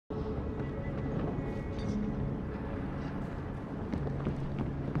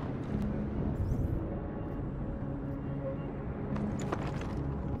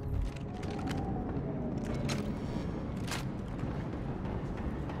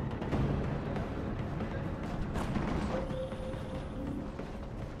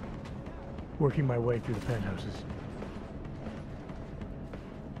Working my way through the penthouses.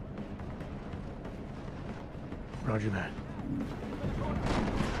 Roger that.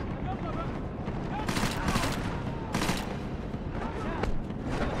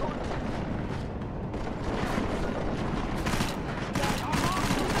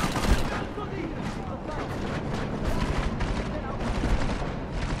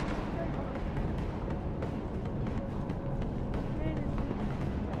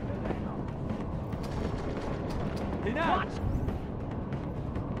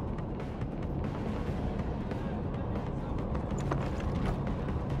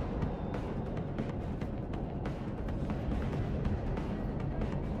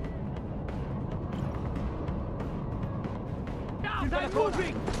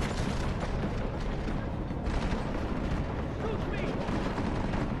 Moving!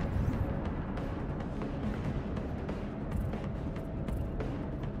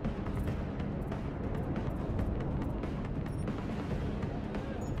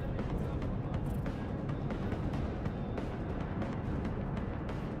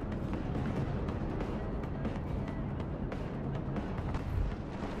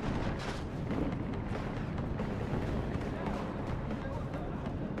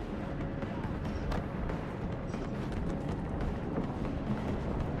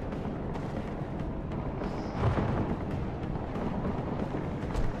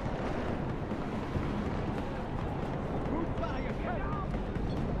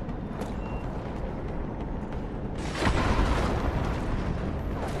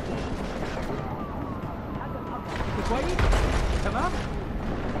 كويس؟ تمام؟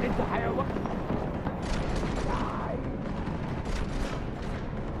 انت حيوان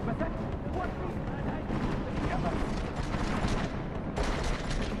مسك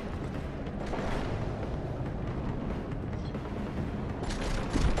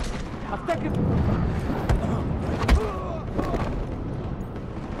افتكر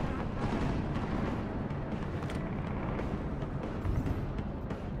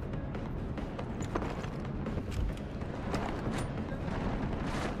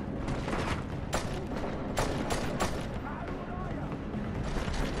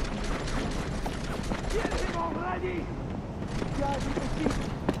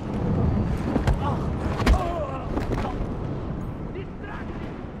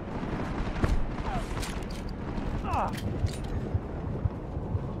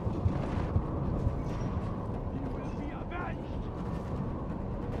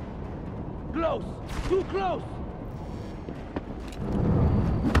Close! Too close!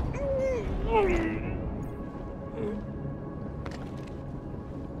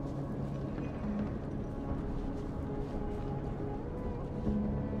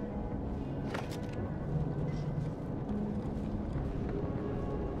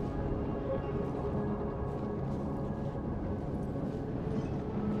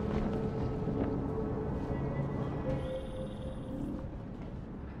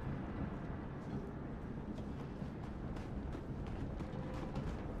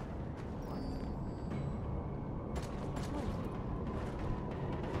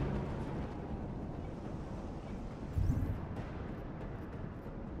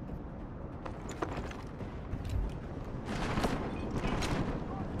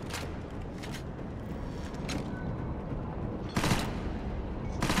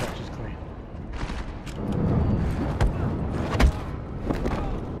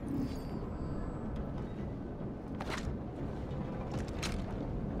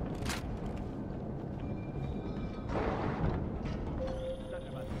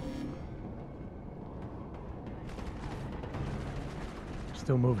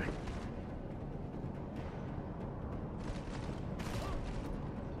 Still moving.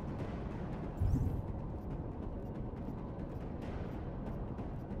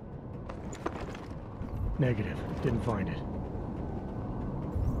 Negative. Didn't find it.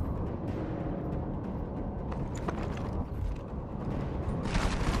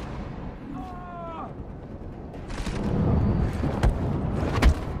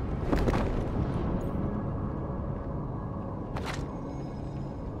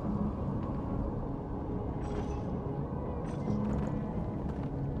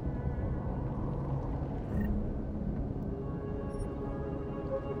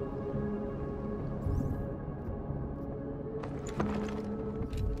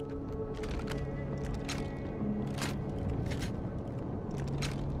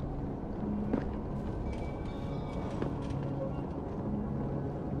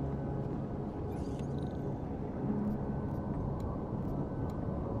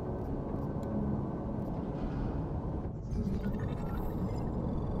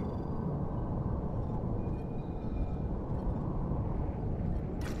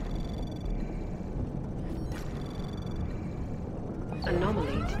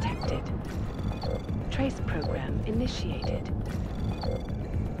 Anomaly detected. Trace program initiated.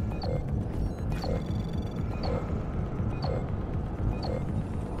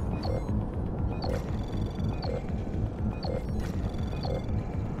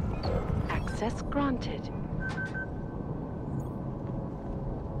 Access granted.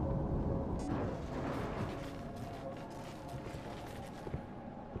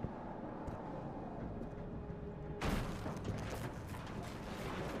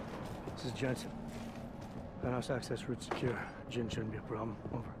 This is Jensen. Penthouse access route secure. Jin shouldn't be a problem.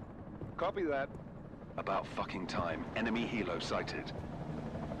 Over. Copy that. About fucking time. Enemy helo sighted.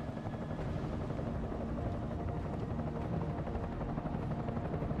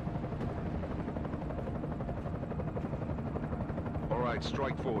 All right,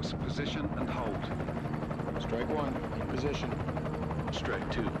 strike force. Position and hold. Strike 1, in position.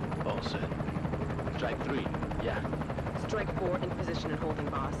 Strike 2, all set. Strike 3, yeah. Strike 4 in position and holding,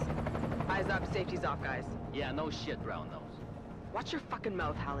 boss. Eyes up, safety's off, guys. Yeah, no shit, brown nose. Watch your fucking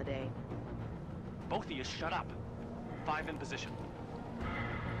mouth, Halliday. Both of you, shut up. 5 in position.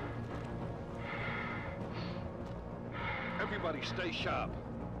 Everybody stay sharp.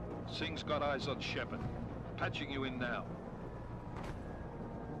 Singh's got eyes on Shepard. Patching you in now.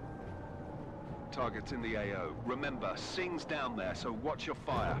 Target's in the AO. Remember, Singh's down there, so watch your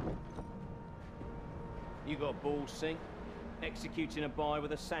fire. You got balls, Singh? Executing a buy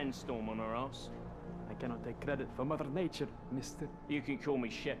with a sandstorm on our ass? I cannot take credit for Mother Nature, mister. You can call me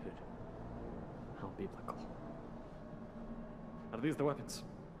Shepard. How biblical. Are these the weapons?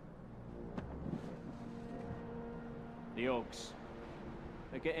 The Augs.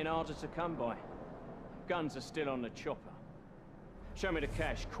 They're getting harder to come by. Guns are still on the chopper. Show me the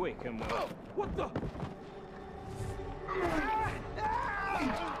cash, quick, and we'll... Oh, what the?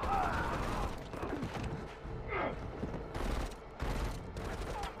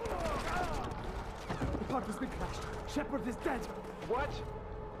 The park has been crashed. Shepard is dead. What?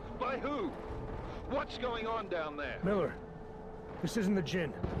 By who? What's going on down there? Miller, this isn't the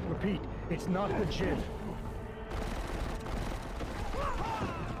Jin. Repeat, it's not the Jin.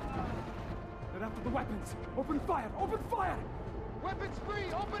 They're after the weapons. Open fire! Open fire! Weapons free!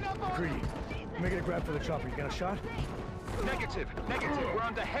 Open up! Greedy. Make it a grab for the chopper. You got a shot? Negative. Negative. We're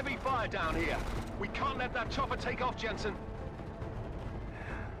under heavy fire down here. We can't let that chopper take off, Jensen.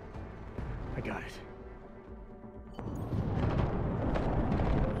 I got it.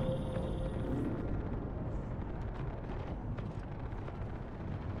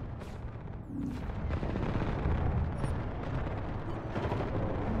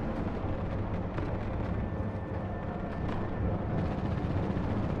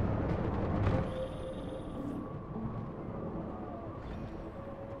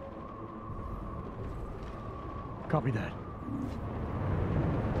 Copy that.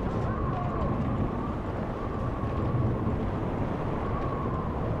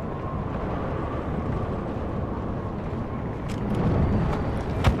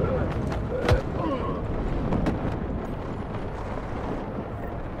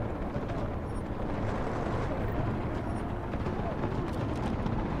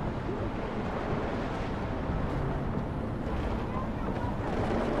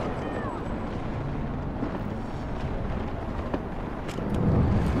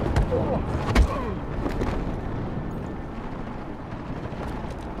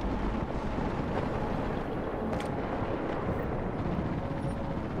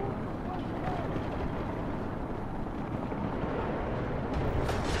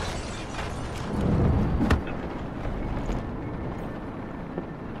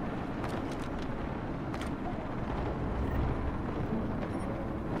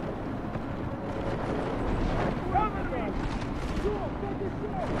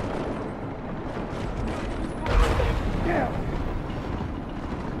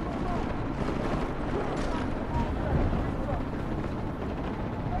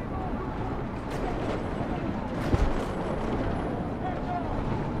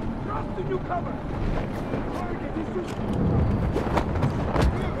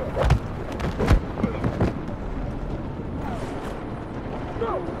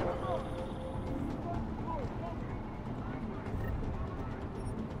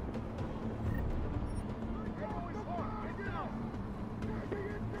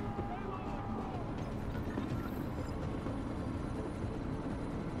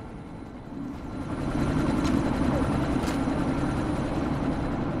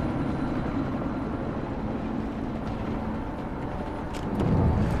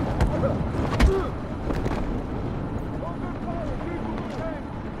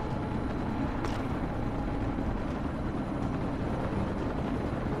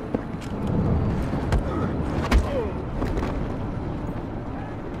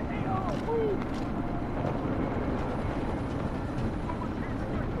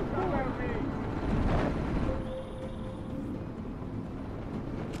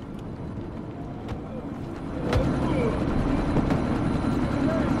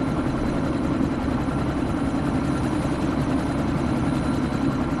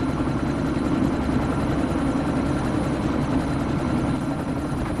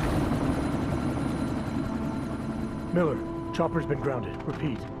 Miller, chopper's been grounded.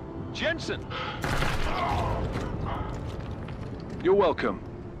 Repeat. Jensen! You're welcome.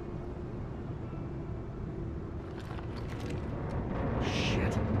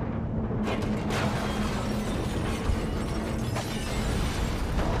 Shit.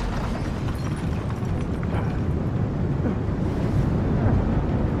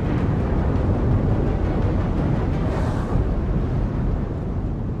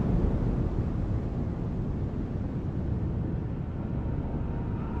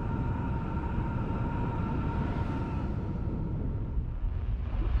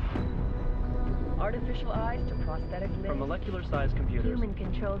 Artificial eyes to prosthetic limbs. From molecular-sized computers.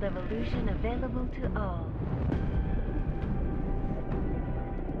 Human-controlled evolution available to all.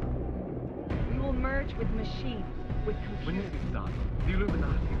 We will merge with machines, with When computers. this is done, the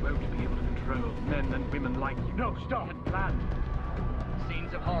Illuminati won't be able to control men and women like you. No, stop! Had planned.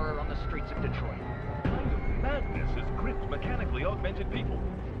 Scenes of horror on the streets of Detroit. Kind of madness has gripped mechanically augmented people.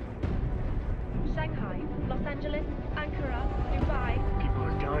 Shanghai, Los Angeles, Ankara, Dubai. People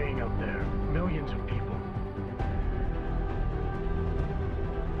are dying out there. Millions of people.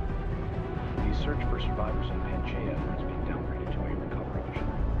 The search for survivors in Pangaea has been downgraded to a recovery mission.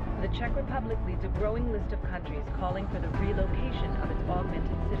 The Czech Republic leads a growing list of countries calling for the relocation of its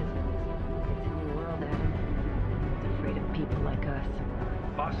augmented citizens. It's a new world, Adam. It's afraid of people like us.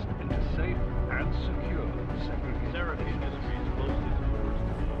 Bust into safe and secure segregated industries closed its doors.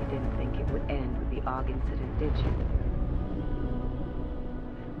 You didn't think it would end with the Aug incident, did you?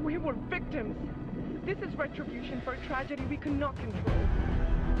 We were victims. This is retribution for a tragedy we cannot control.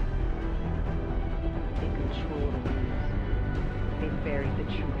 They control the news. They buried the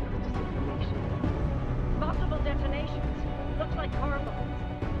truth with disinformation. Multiple detonations. Looks like hormones.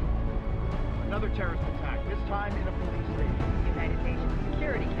 Another terrorist attack, this time in a police station. The United Nations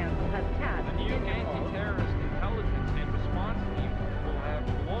Security Council has tasked The new anti-terrorist intelligence and response team will have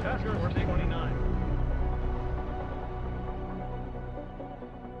global jurisdiction. 29.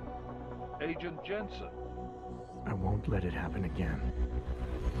 Agent Jensen. I won't let it happen again.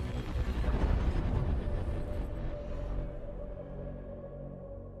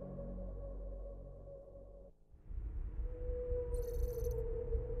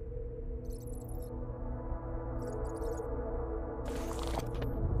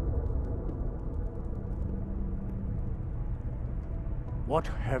 What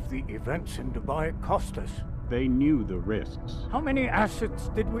have the events in Dubai cost us? They knew the risks. How many assets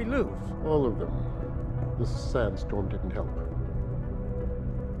did we lose? All of them. This sandstorm didn't help.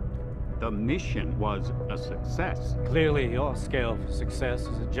 The mission was a success. Clearly, your scale for success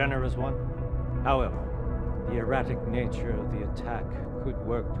is a generous one. However, the erratic nature of the attack could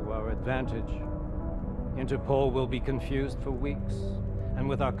work to our advantage. Interpol will be confused for weeks, and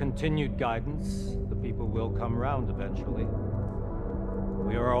with our continued guidance, the people will come round eventually.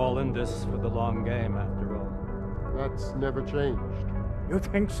 We are all in this for the long game, after all. That's never changed. You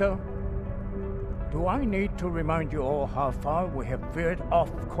think so? Do I need to remind you all how far we have veered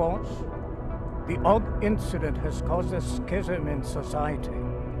off course? The Aug incident has caused a schism in society.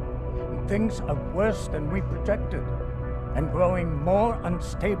 Things are worse than we projected, and growing more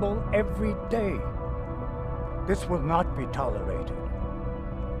unstable every day. This will not be tolerated.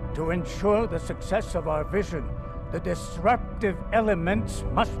 To ensure the success of our vision, the disruptive elements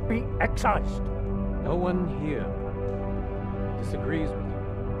must be excised. No one here disagrees with you.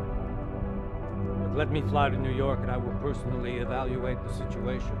 But let me fly to New York and I will personally evaluate the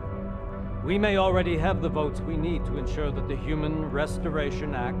situation. We may already have the votes we need to ensure that the Human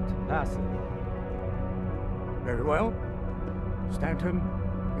Restoration Act passes. Very well. Stanton,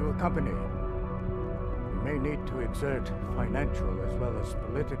 you accompany. We may need to exert financial as well as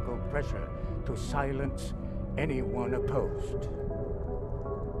political pressure to silence anyone opposed.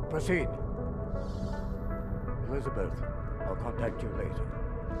 Proceed. Elizabeth, I'll contact you later.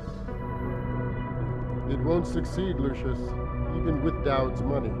 It won't succeed, Lucius, even with Dowd's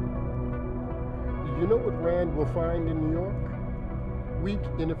money. You know what Rand will find in New York? Weak,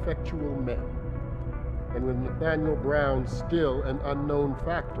 ineffectual men. And with Nathaniel Brown still an unknown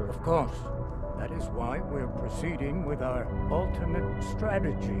factor. Of course. That is why we're proceeding with our alternate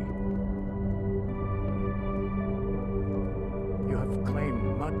strategy. You have claimed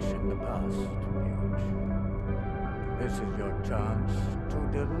much in the past, Huge. This is your chance to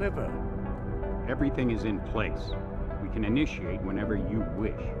deliver. Everything is in place. We can initiate whenever you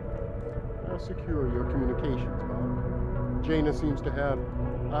wish. How secure are your communications, Bob? Jaina seems to have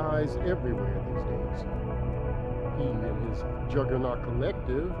eyes everywhere these days. He and his Juggernaut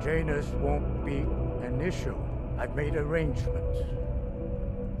Collective... Jaina's won't be an issue. I've made arrangements.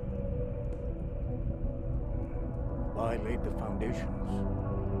 Dubai laid the foundations.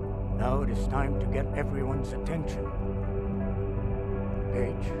 Now it is time to get everyone's attention.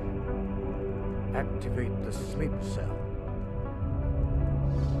 Page, activate the sleep cell.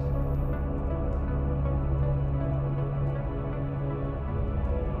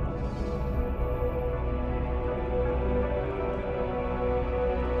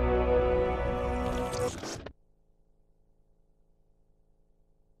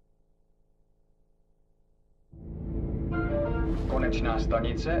 Konečná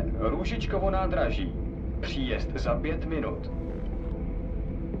stanice Růžičkovo nádraží. Příjezd za 5 minut.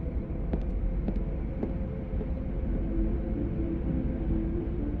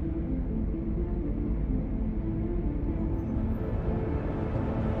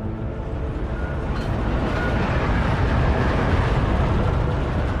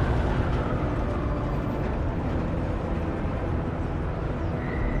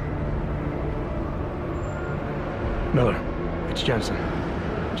 Miller, it's Jensen.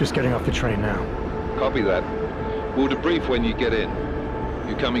 Just getting off the train now. Copy that. We'll debrief when you get in.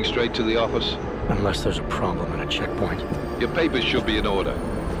 You coming straight to the office? Unless there's a problem at a checkpoint. Your papers should be in order.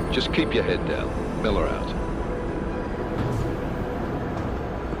 Just keep your head down. Miller out.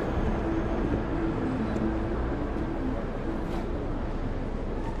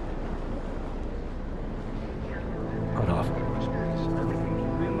 Cut off.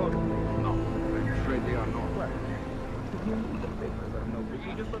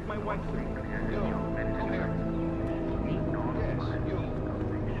 You just let my wife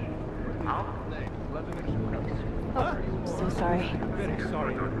Oh, so sorry. Very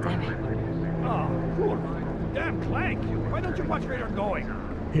sorry. Damn it. Oh, cool. Damn Clank. Why don't you watch where you're going?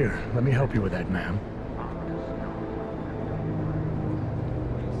 Here, let me help you with that, ma'am.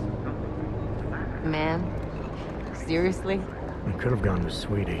 Ma'am? Seriously? I could have gone with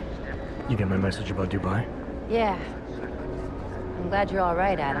Sweetie. You get my message about Dubai? Yeah. I'm glad you're all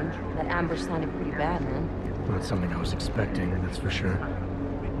right, Adam. That ambush sounded pretty bad, man. Not something I was expecting, that's for sure.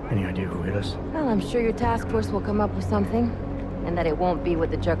 Any idea who hit us? Well, I'm sure your task force will come up with something. And that it won't be what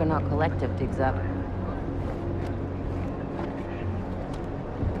the Juggernaut Collective digs up.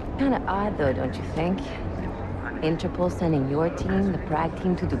 Kinda odd, though, don't you think? Interpol sending your team, the Prague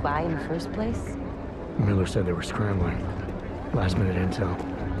team, to Dubai in the first place? Miller said they were scrambling. Last minute intel.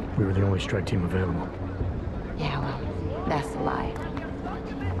 We were the only strike team available. Yeah, well, that's a lie.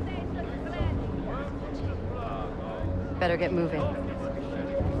 Better get moving.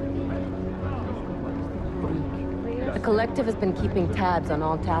 The Collective has been keeping tabs on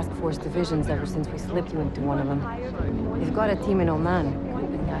all task force divisions ever since we slipped you into one of them. They've got a team in Oman,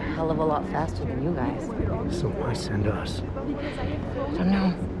 moving a hell of a lot faster than you guys. So why send us? I don't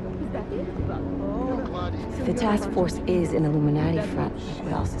know. If the task force is an Illuminati front, like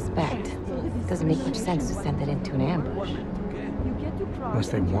we all suspect, it doesn't make much sense to send it into an ambush. Unless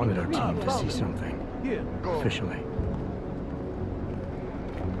they wanted our team to see something. Officially.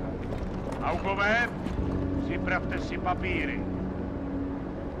 Covert, připravte si papíry.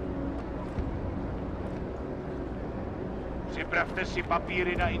 Připravte si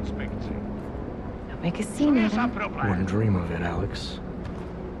papíry na inspekci. Don't make a scene, Adam. Wouldn't dream of it, Alex.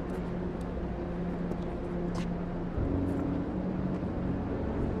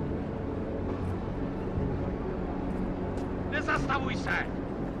 Nezastavuj se!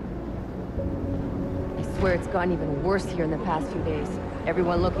 I swear it's gotten even worse here in the past few days.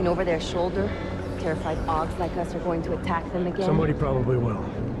 Everyone looking over their shoulder. Terrified Augs like us are going to attack them again. Somebody probably will.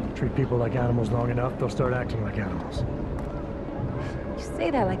 Treat people like animals long enough, they'll start acting like animals. You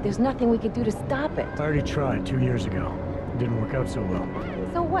say that like there's nothing we could do to stop it. I already tried 2 years ago. It didn't work out so well.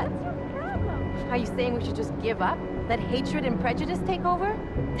 So what? Are you saying we should just give up? Let hatred and prejudice take over?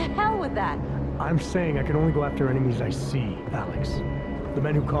 To hell with that! I'm saying I can only go after enemies I see, Alex. The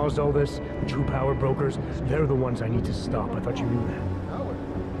men who caused all this, the true power brokers, they're the ones I need to stop. I thought you knew that.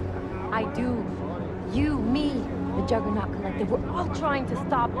 I do. You, me, the Juggernaut Collective, we're all trying to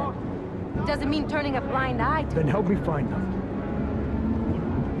stop them. It doesn't mean turning a blind eye to Then help me find them.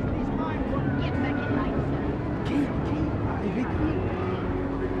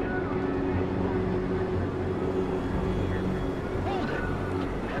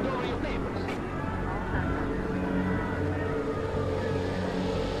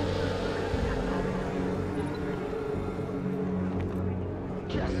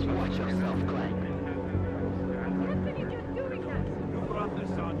 Just watch yourself, Clank.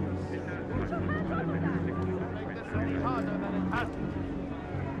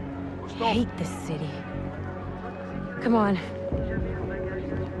 I hate this city. Come on.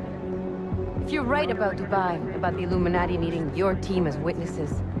 If you're right about Dubai, about the Illuminati needing your team as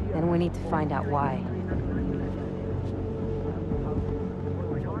witnesses, then we need to find out why.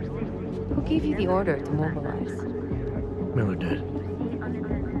 Who gave you the order to mobilize? Miller did.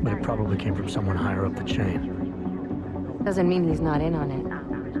 But it probably came from someone higher up the chain. Doesn't mean he's not in on it.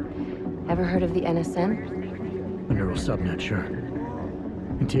 Ever heard of the NSN? A neural subnet, sure.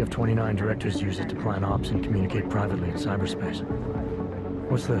 In TF29, directors use it to plan ops and communicate privately in cyberspace.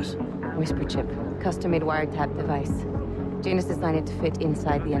 What's this? Whisper chip. Custom-made wiretap device. Janus designed it to fit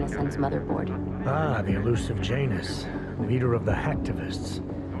inside the NSN's motherboard. Ah, the elusive Janus. Leader of the hacktivists.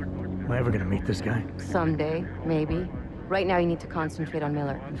 Am I ever gonna meet this guy? Someday, maybe. Right now you need to concentrate on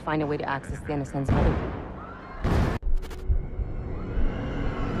Miller and find a way to access the NSN's motherboard.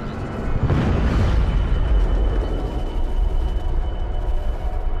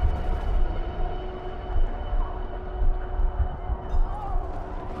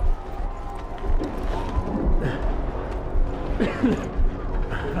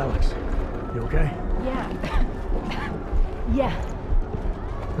 Alex, you okay? Yeah. Yeah.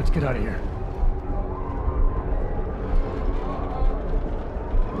 Let's get out of here.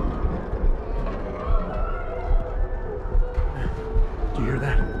 Do you hear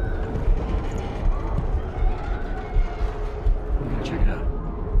that? We're gonna check it out.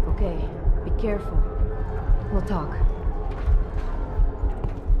 Okay, be careful. We'll talk.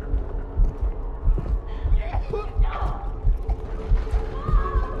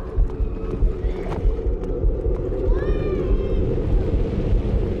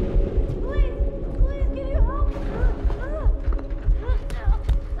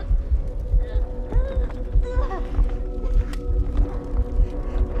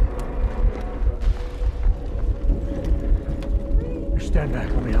 Stand back,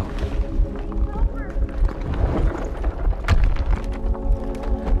 let me help.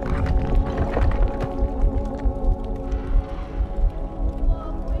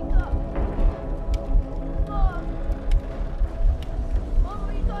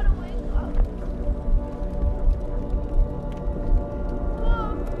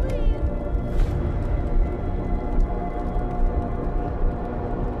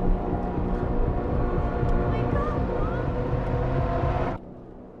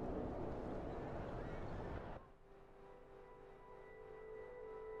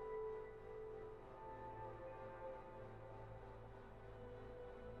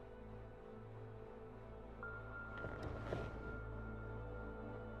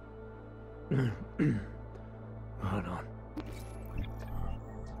 Hold on.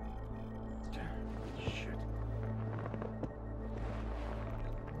 Shit.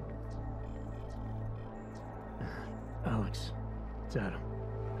 Alex, it's Adam.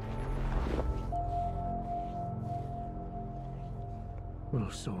 A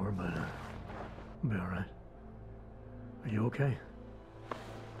little sore, but I'll be all right. Are you okay?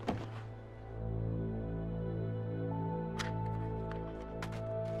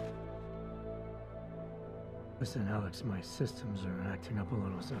 Listen, Alex, my systems are acting up a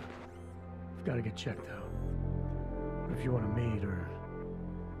little, so I've got to get checked out. But if you want to meet or...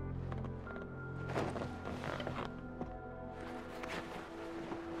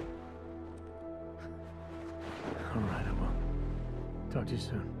 All right, I will. Talk to you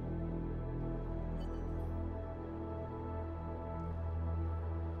soon.